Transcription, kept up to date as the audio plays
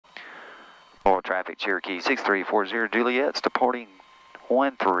Oil traffic, Cherokee 6340 Juliet's departing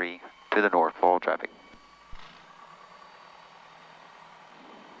 13 to the north. Oil traffic.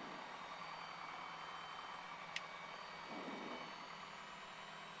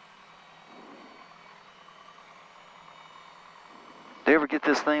 They ever get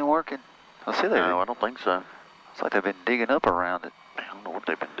this thing working? I see they. No, I don't think so. It's like they've been digging up around it. I don't know what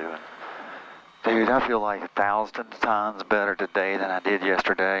they've been doing. Dude, I feel like 1,000 times better today than I did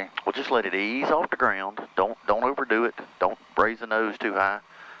yesterday. Well, just let it ease off the ground. Don't overdo it. Don't raise the nose too high.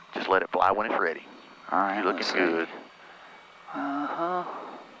 Just let it fly when it's ready. All right, you're looking good. Uh-huh.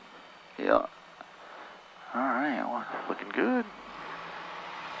 Yeah. All right. Well, looking good.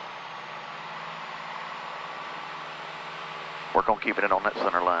 Work on keeping it on that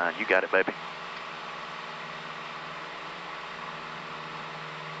center line. You got it, baby.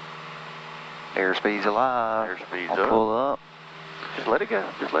 Airspeed's alive. Airspeed's I'll up. pull up. Just let it go.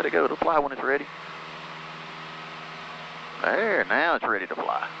 Just let it go. It'll fly when it's ready. There, now it's ready to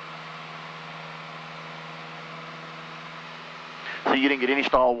fly. So you didn't get any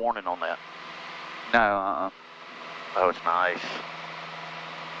stall warning on that? No, Oh, it's nice.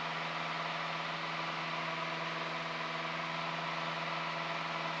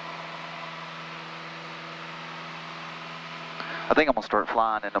 I think I'm going to start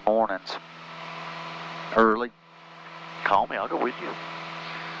flying in the mornings. Early. Call me, I'll go with you.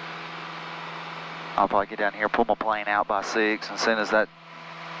 I'll probably get down here, pull my plane out by 6, and as soon as that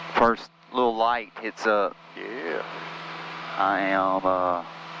first little light hits up, Yeah. I am,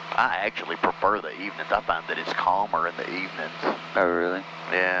 I actually prefer the evenings. I find that it's calmer in the evenings. oh really?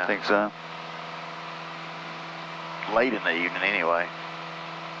 Yeah. I think so. Late in the evening anyway.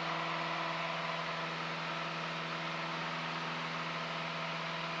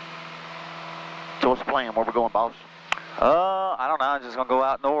 So what's the plan? Where we going, boss? I don't know, I'm just going to go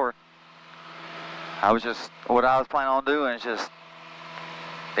out north. What I was planning on doing is just,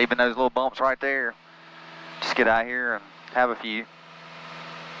 even those little bumps right there, just get out here and have a few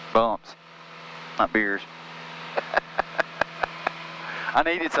bumps, not beers. I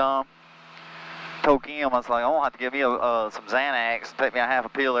needed some. Told Kim, I was like, I won't have to give me some Xanax and take me a half a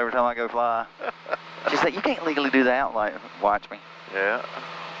pill every time I go fly. She said, you can't legally do that. Like, watch me. Yeah.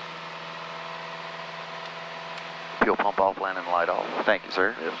 Fuel pump off, landing light off. Thank you,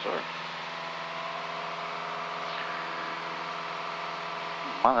 sir. Yes, sir.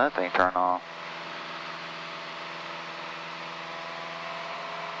 Why that thing turned off?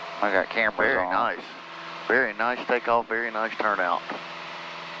 I got cameras Very on. nice. Very nice takeoff, very nice turnout.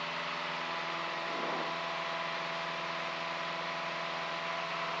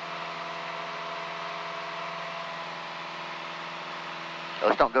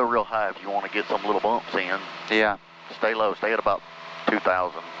 Let's don't go real high if you want to get some little bumps in. Yeah. Stay low. Stay at about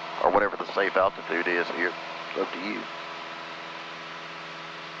 2,000 or whatever the safe altitude is here. It's up to you.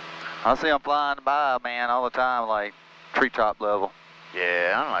 I see them flying by, man, all the time, like treetop level.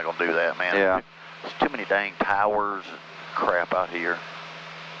 Yeah, I'm not going to do that, man. Yeah. There's too many dang towers and crap out here.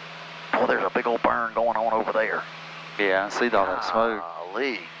 Oh, there's a big old burn going on over there. Yeah, I see all that smoke.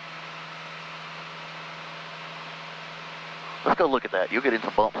 Golly. Let's go look at that. You'll get in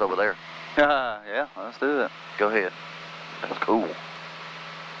some bumps over there. Yeah, let's do it. Go ahead. That's cool.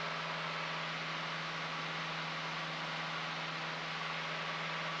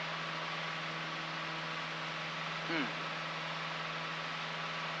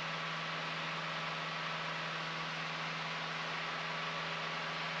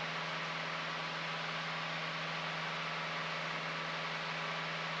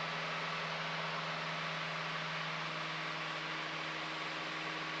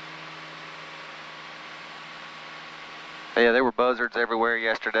 Yeah, there were buzzards everywhere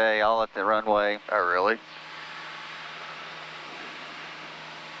yesterday, all at the runway. Oh, really?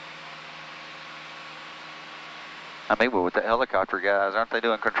 I mean, with the helicopter guys, aren't they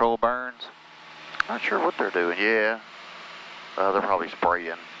doing control burns? Not sure what they're doing. Yeah. They're probably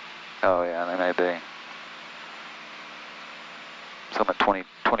spraying. Oh, yeah, they may be. So I'm at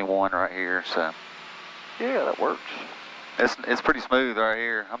 2021 right here, so. Yeah, that works. It's pretty smooth right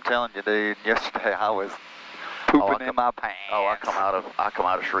here. I'm telling you, dude. Yesterday I was pooping in my pants. Oh, I come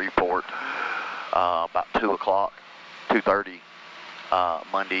out of Shreveport about 2 o'clock, 2:30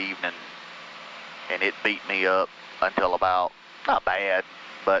 Monday evening, and it beat me up until about, not bad,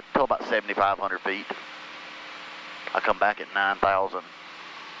 but until about 7,500 feet. I come back at 9,000.